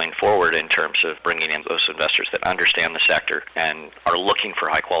focusing going forward in terms of bringing in those investors that understand the sector and are looking for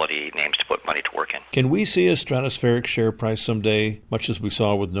high-quality names to put money to work in. Can we see a stratospheric share price someday, much as we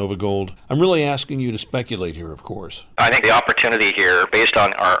saw with Nova Gold? I'm really asking you to speculate here, of course. I think the opportunity here, based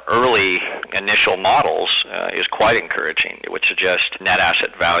on our early initial models, is quite encouraging. It would suggest net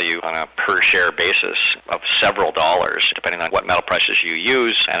asset value on a per-share basis of several dollars, depending on what metal prices you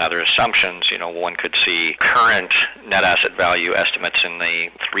use and other assumptions. One could see current net asset value estimates in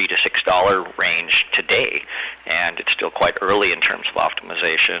the $3 to $6 range today, and it's still quite early in terms of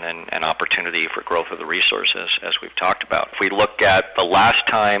optimization and opportunity for growth of the resources, as we've talked about. If we look at the last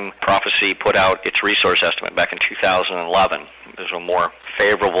time Prophecy put out its resource estimate back in 2011, there's a more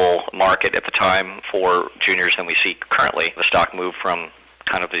favorable market at the time for juniors than we see currently. The stock moved from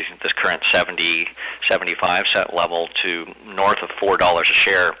kind of this current 70, 75 cent level to north of $4 a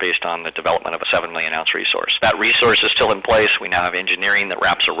share based on the development of a 7 million ounce resource. That resource is still in place. We now have engineering that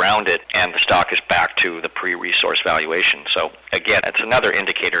wraps around it, and the stock is back to the pre-resource valuation. So again, it's another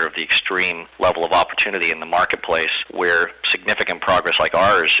indicator of the extreme level of opportunity in the marketplace where significant progress like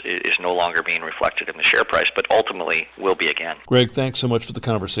ours is no longer being reflected in the share price, but ultimately will be again. Greg, thanks so much for the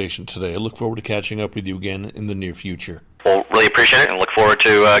conversation today. I look forward to catching up with you again in the near future. Well, really appreciate it and look forward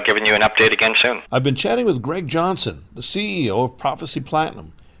to giving you an update again soon. I've been chatting with Greg Johnson, the CEO of Prophecy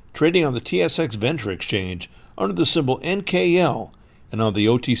Platinum, trading on the TSX Venture Exchange under the symbol NKL and on the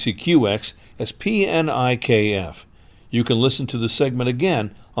OTCQX as PNIKF. You can listen to the segment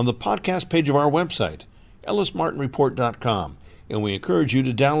again on the podcast page of our website, ellismartinreport.com, and we encourage you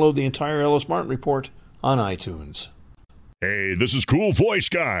to download the entire Ellis Martin Report on iTunes. Hey, this is Cool Voice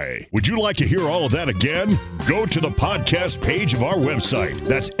Guy. Would you like to hear all of that again? Go to the podcast page of our website.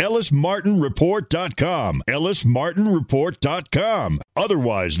 That's ellismartinreport.com. ellismartinreport.com,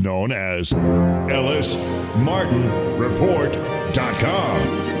 otherwise known as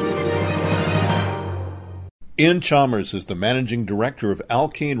ellismartinreport.com. Ian Chalmers is the managing director of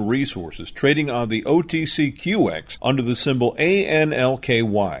Alkane Resources, trading on the OTCQX under the symbol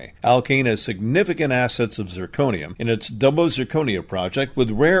ANLKY. Alkane has significant assets of zirconium in its Dubbo Zirconia project,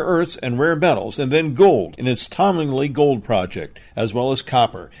 with rare earths and rare metals, and then gold in its Tomlingley Gold project, as well as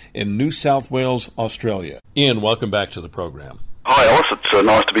copper in New South Wales, Australia. Ian, welcome back to the program. Hi, Ellis. It's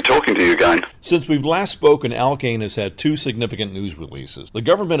nice to be talking to you again. Since we've last spoken, Alkane has had two significant news releases. The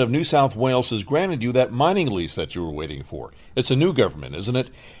government of New South Wales has granted you that mining lease that you were waiting for. It's a new government, isn't it?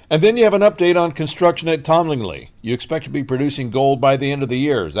 And then you have an update on construction at Tomlingley. You expect to be producing gold by the end of the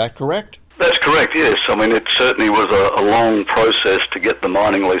year. Is that correct? That's correct, yes. I mean, it certainly was a long process to get the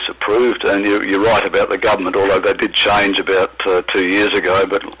mining lease approved, and you're right about the government, although they did change about 2 years ago,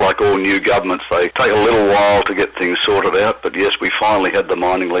 but like all new governments, they take a little while to get things sorted out. But yes, we finally had the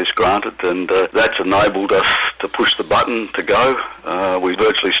mining lease granted, and that's enabled us to push the button to go. We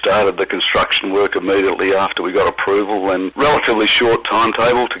virtually started the construction work immediately after we got approval, and relatively short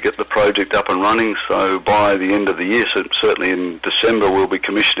timetable to get the project up and running. So by the end of the year, certainly in December, we'll be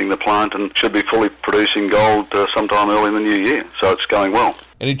commissioning the plant and should be fully producing gold sometime early in the new year. So it's going well.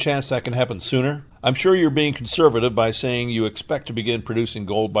 Any chance that can happen sooner? I'm sure you're being conservative by saying you expect to begin producing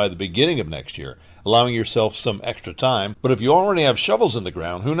gold by the beginning of next year, allowing yourself some extra time. But if you already have shovels in the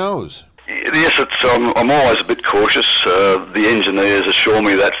ground, who knows? Yes, I'm always a bit cautious. The engineers assure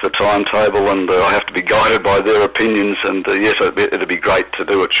me that's the timetable, and I have to be guided by their opinions. And yes, it'd be great to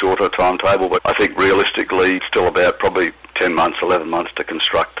do it shorter timetable, but I think realistically it's still about probably 10 months, 11 months to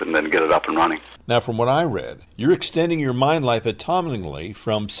construct and then get it up and running. Now, from what I read, you're extending your mine life at Tomlingley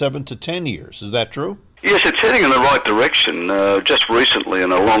from 7 to 10 years. Is that true? Yes, it's heading in the right direction. Just recently,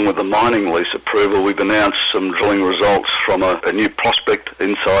 and along with the mining lease approval, we've announced some drilling results from a new prospect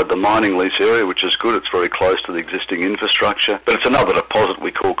inside the mining lease area, which is good. It's very close to the existing infrastructure. But it's another deposit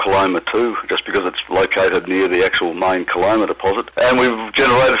we call Coloma 2, just because it's located near the actual main Coloma deposit. And we've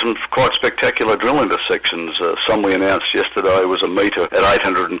generated some quite spectacular drill intersections. Some we announced yesterday was a metre at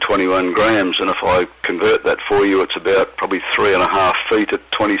 821 grams, and if I convert that for you, it's about probably 3.5 feet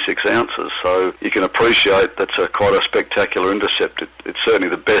at 26 ounces. So you can appreciate that's quite a spectacular intercept. It's certainly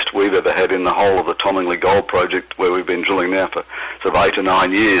the best we've ever had in the whole of the Tomingley Gold Project, where we've been drilling now for sort of 8 to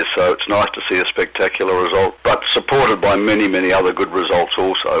 9 years. So it's nice to see a spectacular result, but supported by many, many other good results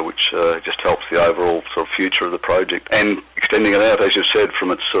also, which just helps the overall sort of future of the project. And extending it out, as you said,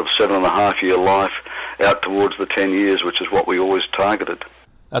 from its sort of 7.5-year life out towards the 10 years, which is what we always targeted.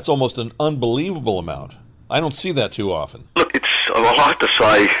 That's almost an unbelievable amount. I don't see that too often. Look, I like to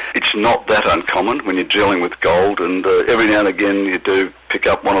say it's not that uncommon when you're dealing with gold, and every now and again you do pick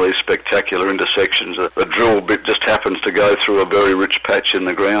up one of these spectacular intersections. A drill bit just happens to go through a very rich patch in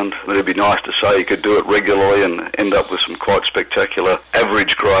the ground. It'd be nice to say you could do it regularly and end up with some quite spectacular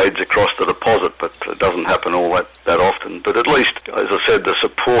average grades across the deposit, but it doesn't happen all that often. But at least, as I said, the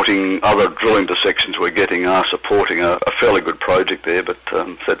supporting other drill intersections we're getting are supporting a fairly good project there, but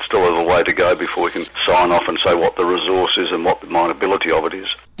that's still a little way to go before we can sign off and say what the resource is and what the mineability of it is.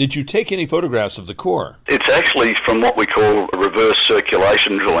 Did you take any photographs of the core? It's actually from what we call reverse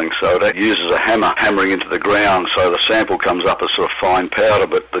circulation drilling, so that uses a hammer hammering into the ground, so the sample comes up as sort of fine powder.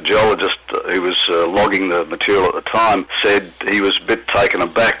 But the geologist who was logging the material at the time said he was a bit taken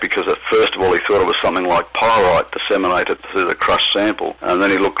aback because first of all he thought it was something like pyrite disseminated through the crushed sample, and then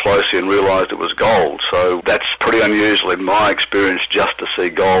he looked closely and realised it was gold. So that's pretty unusual in my experience. Just to see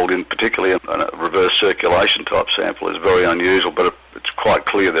gold, in particularly a reverse circulation type sample, is very unusual, but it's quite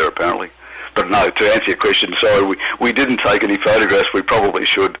clear there apparently. But no, to answer your question, sorry, we didn't take any photographs. We probably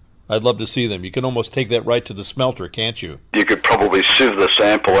should. I'd love to see them. You can almost take that right to the smelter, can't you? You could probably sieve the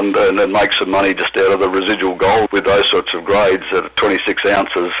sample and then make some money just out of the residual gold with those sorts of grades at 26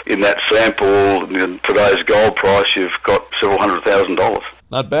 ounces. In that sample, in today's gold price, you've got several $100,000.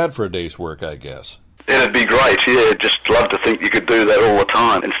 Not bad for a day's work, I guess. It'd be great, yeah. Just love to think you could do that all the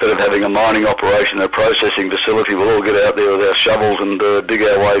time. Instead of having a mining operation, a processing facility, we'll all get out there with our shovels and dig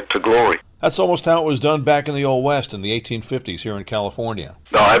our way to glory. That's almost how it was done back in the Old West in the 1850s here in California.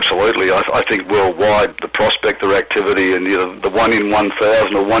 No, absolutely. I think worldwide the prospector activity and the 1 in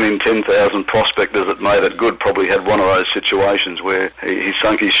 1,000 or 1 in 10,000 prospectors that made it good probably had one of those situations where he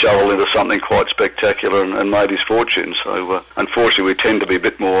sunk his shovel into something quite spectacular and made his fortune. So unfortunately we tend to be a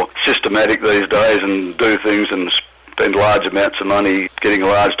bit more systematic these days and do things and spend large amounts of money getting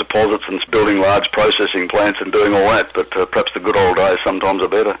large deposits and building large processing plants and doing all that, but perhaps the good old days sometimes are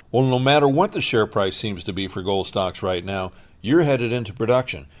better. Well, no matter what the share price seems to be for gold stocks right now, you're headed into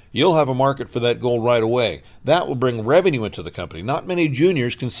production. You'll have a market for that gold right away. That will bring revenue into the company. Not many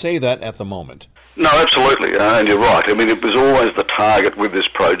juniors can say that at the moment. No, absolutely, and you're right. I mean, it was always the target with this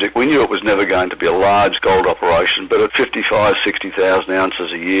project. We knew it was never going to be a large gold operation, but at 55,000, 60,000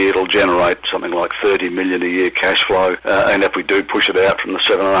 ounces a year, it'll generate something like 30 million a year cash flow. And if we do push it out from the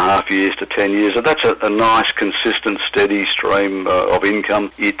 7.5 years to 10 years, that's a nice, consistent, steady stream of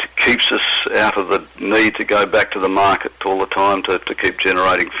income. It keeps us out of the need to go back to the market all the time to keep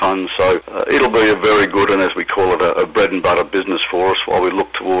generating funds. So it'll be a very good, and as we call it, a bread and butter business for us while we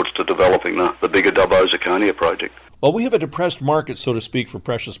look towards to developing the bigger Dubbo Zirconia project. Well, we have a depressed market, so to speak, for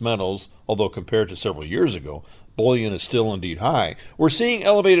precious metals, although compared to several years ago, bullion is still indeed high. We're seeing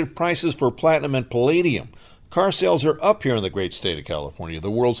elevated prices for platinum and palladium. Car sales are up here in the great state of California,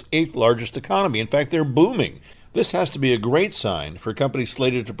 the world's 8th largest economy. In fact, they're booming. This has to be a great sign for companies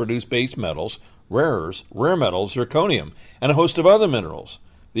slated to produce base metals, rare earths, rare metals, zirconium, and a host of other minerals.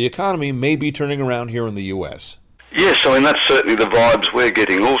 The economy may be turning around here in the U.S. Yes, I mean, that's certainly the vibes we're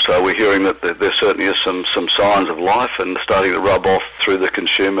getting also. We're hearing that there certainly is some signs of life and starting to rub off through the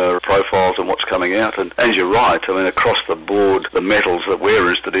consumer profiles and what's coming out. And you're right, I mean, across the board, the metals that we're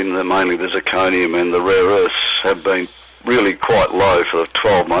interested in, mainly the zirconium and the rare earths, have been really quite low for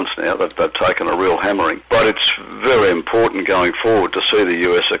 12 months now. They've taken a real hammering. But it's very important going forward to see the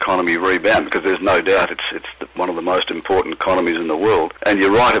US economy rebound, because there's no doubt it's one of the most important economies in the world. And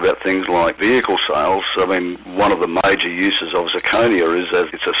you're right about things like vehicle sales. I mean, one of the major uses of zirconia is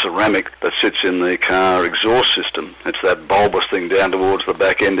that it's a ceramic that sits in the car exhaust system. It's that bulbous thing down towards the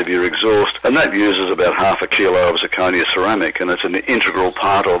back end of your exhaust, and that uses about 0.5 kilo of zirconia ceramic, and it's an integral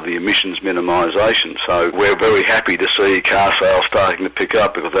part of the emissions minimisation. So we're very happy to see see car sales starting to pick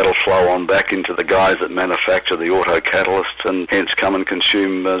up, because that'll flow on back into the guys that manufacture the auto catalysts and hence come and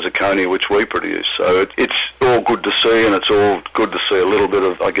consume zirconia, which we produce. So it's all good to see, and it's all good to see a little bit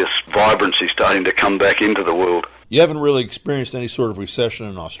of, I guess, vibrancy starting to come back into the world. You haven't really experienced any sort of recession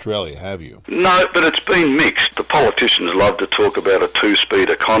in Australia, have you? No, but it's been mixed. The politicians love to talk about a two-speed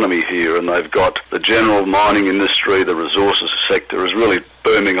economy here, and they've got the general mining industry, the resources sector is really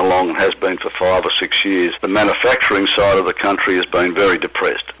booming along and has been for 5 or 6 years. The manufacturing side of the country has been very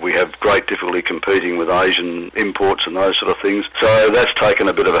depressed. We have great difficulty competing with Asian imports and those sort of things. So that's taken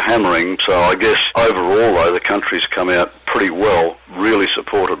a bit of a hammering. So I guess overall, though, the country's come out pretty well, really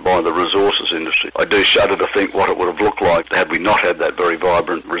supported by the resources industry. I do shudder to think what it would have looked like had we not had that very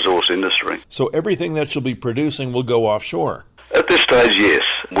vibrant resource industry. So everything that you'll be producing will go offshore? At this stage, yes.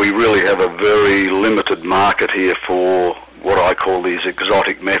 We really have a very limited market here for what I call these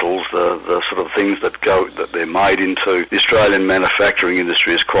exotic metals, the sort of things that they're made into. The Australian manufacturing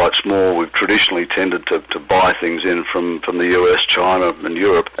industry is quite small. We've traditionally tended to buy things in from the US, China and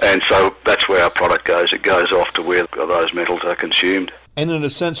Europe, and so that's where our product goes. It goes off to where those metals are consumed. And in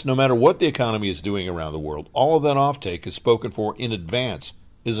a sense, no matter what the economy is doing around the world, all of that offtake is spoken for in advance,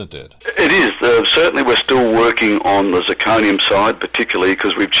 isn't it? It is. Certainly we're still working on the zirconium side, particularly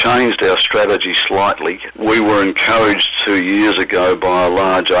because we've changed our strategy slightly. We were encouraged 2 years ago by a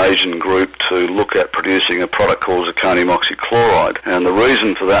large Asian group to look at producing a product called zirconium oxychloride. And the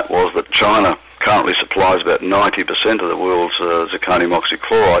reason for that was that China currently supplies about 90% of the world's zirconium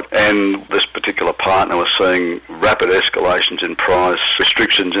oxychloride, and this particular partner was seeing rapid escalations in price,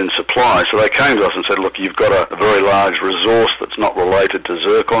 restrictions in supply. So they came to us and said, look, you've got a very large resource that's not related to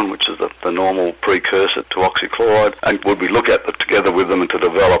zircon, which is the normal precursor to oxychloride, and would we look at it together with them and to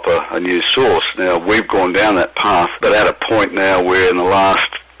develop a new source? Now, we've gone down that path, but at a point now where in the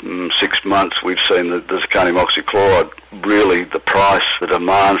last 6 months we've seen the zirconium oxychloride, really the price, the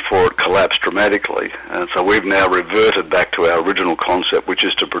demand for it collapsed dramatically, and so we've now reverted back to our original concept, which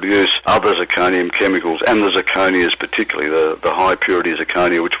is to produce other zirconium chemicals, and the zirconias, particularly the high purity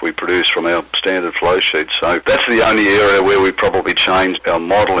zirconia, which we produce from our standard flow sheet. So that's the only area where we probably changed our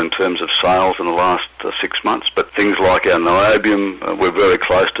model in terms of sales in the last 6 months. But things like our niobium, we're very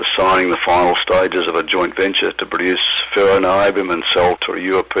close to signing the final stages of a joint venture to produce ferroniobium and sell to a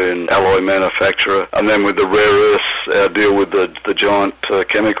European alloy manufacturer. And then with the rare earths, our deal with the giant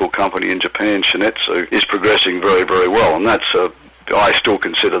chemical company in Japan, Shinetsu, is progressing very, very well. And that's I still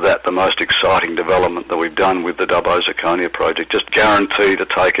consider that the most exciting development that we've done with the Dubbo Zirconia project. Just guarantee to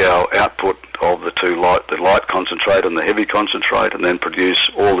take our output of the light concentrate and the heavy concentrate, and then produce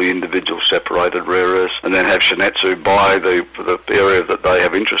all the individual separated rare earths, and then have Shinetsu buy the area that they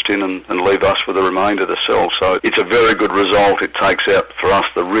have interest in and leave us with the remainder to sell. So it's a very good result. It takes out for us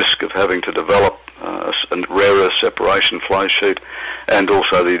the risk of having to develop a rare earth separation flow sheet, and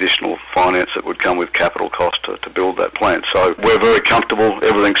also the additional finance that would come with capital cost to build that plant. So we're very comfortable.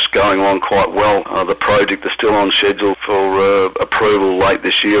 Everything's going along quite well. The project is still on schedule for approval late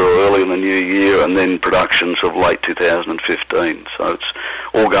this year or early in the new year, and then production of late 2015. So it's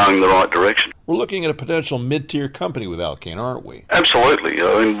all going in the right direction. We're looking at a potential mid-tier company with Alkane, aren't we? Absolutely.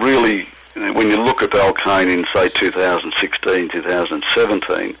 I mean, really, when you look at Alkane in, say, 2016,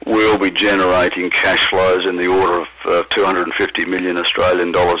 2017, we'll be generating cash flows in the order of 250 million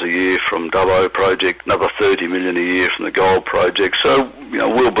Australian dollars a year from Dubbo project, another 30 million a year from the gold project. So,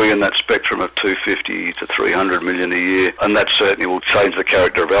 we'll be in that spectrum of 250 to 300 million a year, and that certainly will change the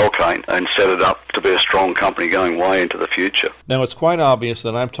character of Alkane and set it up to be a strong company going way into the future. Now, it's quite obvious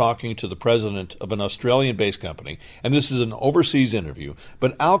that I'm talking to the president of an Australian-based company, and this is an overseas interview,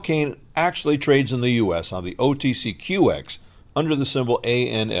 but Alkane actually trades in the U.S. on the OTCQX under the symbol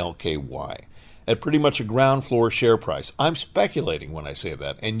ANLKY at pretty much a ground floor share price. I'm speculating when I say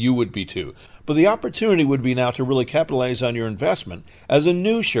that, and you would be too. But the opportunity would be now to really capitalize on your investment as a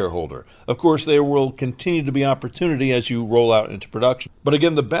new shareholder. Of course, there will continue to be opportunity as you roll out into production. But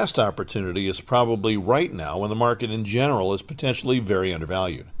again, the best opportunity is probably right now when the market in general is potentially very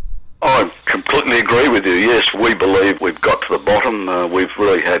undervalued. I completely agree with you. Yes, we believe we've got to the bottom. We've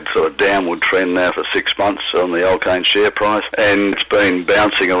really had sort of downward trend now for 6 months on the Alkane share price, and it's been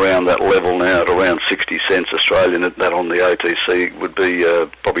bouncing around that level now at around 60 cents Australian. That on the OTC would be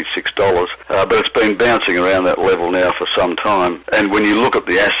probably $6. But it's been bouncing around that level now for some time. And when you look at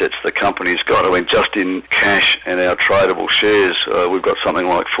the assets the company's got, I mean, just in cash and our tradable shares, we've got something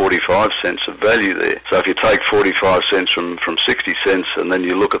like 45 cents of value there. So if you take 45 cents from 60 cents, and then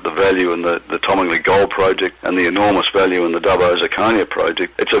you look at the value in the Tomingley Gold project and the enormous value in the Dubbo Zirconia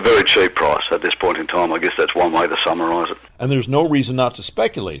project, it's a very cheap price at this point in time. I guess that's one way to summarise it. And there's no reason not to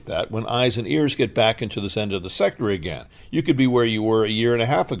speculate that when eyes and ears get back into this end of the sector again. You could be where you were a year and a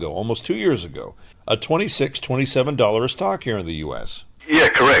half ago, almost 2 years ago, a $26, $27 a stock here in the U.S. Yeah,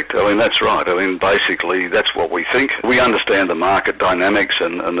 correct. I mean, that's right. I mean, basically, that's what we think. We understand the market dynamics,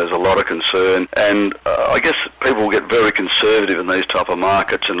 and there's a lot of concern. And I guess people get very conservative in these type of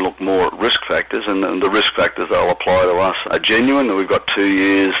markets and look more at risk factors, and the risk factors they'll apply to us are genuine. We've got 2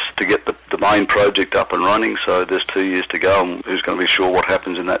 years to get the main project up and running, so there's 2 years to go, and who's going to be sure what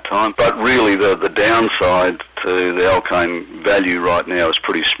happens in that time. But really, the downside to the Alkane value right now is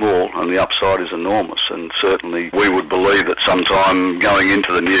pretty small, and the upside is enormous. And certainly, we would believe that sometime going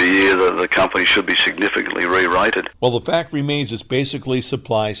into the new year, the company should be significantly re-rated. Well, the fact remains it's basically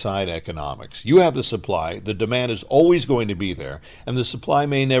supply-side economics. You have the supply, the demand is always going to be there, and the supply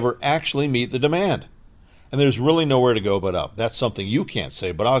may never actually meet the demand. And there's really nowhere to go but up. That's something you can't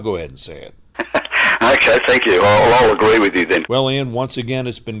say, but I'll go ahead and say it. Okay, thank you. I'll agree with you then. Well, Ian, once again,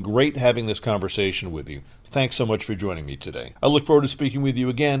 it's been great having this conversation with you. Thanks so much for joining me today. I look forward to speaking with you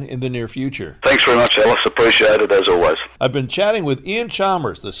again in the near future. Thanks very much, Ellis. Appreciate it, as always. I've been chatting with Ian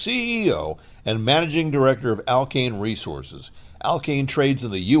Chalmers, the CEO and Managing Director of Alkane Resources. Alkane trades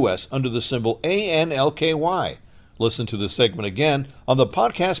in the U.S. under the symbol ANLKY. Listen to this segment again on the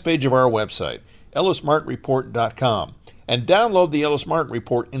podcast page of our website, ellismartinreport.com, and download the Ellis Martin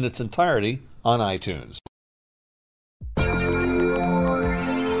Report in its entirety on iTunes.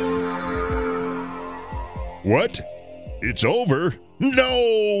 What? It's over?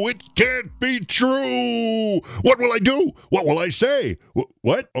 No, it can't be true. What will I do? What will I say?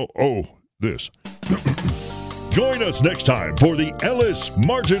 What? Oh, this. Join us next time for the Ellis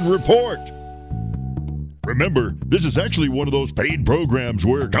Martin Report. Remember, this is actually one of those paid programs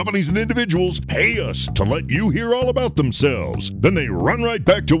where companies and individuals pay us to let you hear all about themselves. Then they run right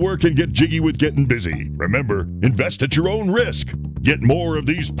back to work and get jiggy with getting busy. Remember, invest at your own risk. Get more of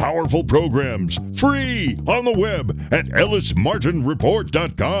these powerful programs free on the web at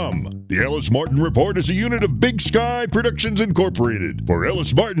ellismartinreport.com. The Ellis Martin Report is a unit of Big Sky Productions Incorporated. For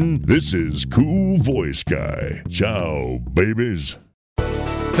Ellis Martin, this is Cool Voice Guy. Ciao, babies.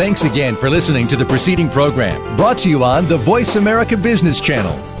 Thanks again for listening to the preceding program, brought to you on the Voice America Business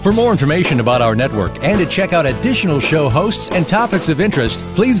Channel. For more information about our network and to check out additional show hosts and topics of interest,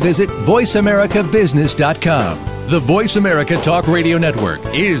 please visit voiceamericabusiness.com. The Voice America Talk Radio Network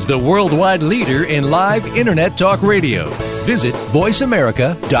is the worldwide leader in live Internet talk radio. Visit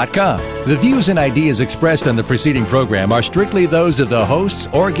voiceamerica.com. The views and ideas expressed on the preceding program are strictly those of the hosts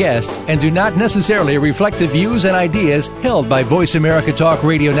or guests and do not necessarily reflect the views and ideas held by Voice America Talk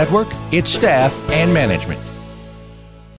Radio Network, its staff, and management.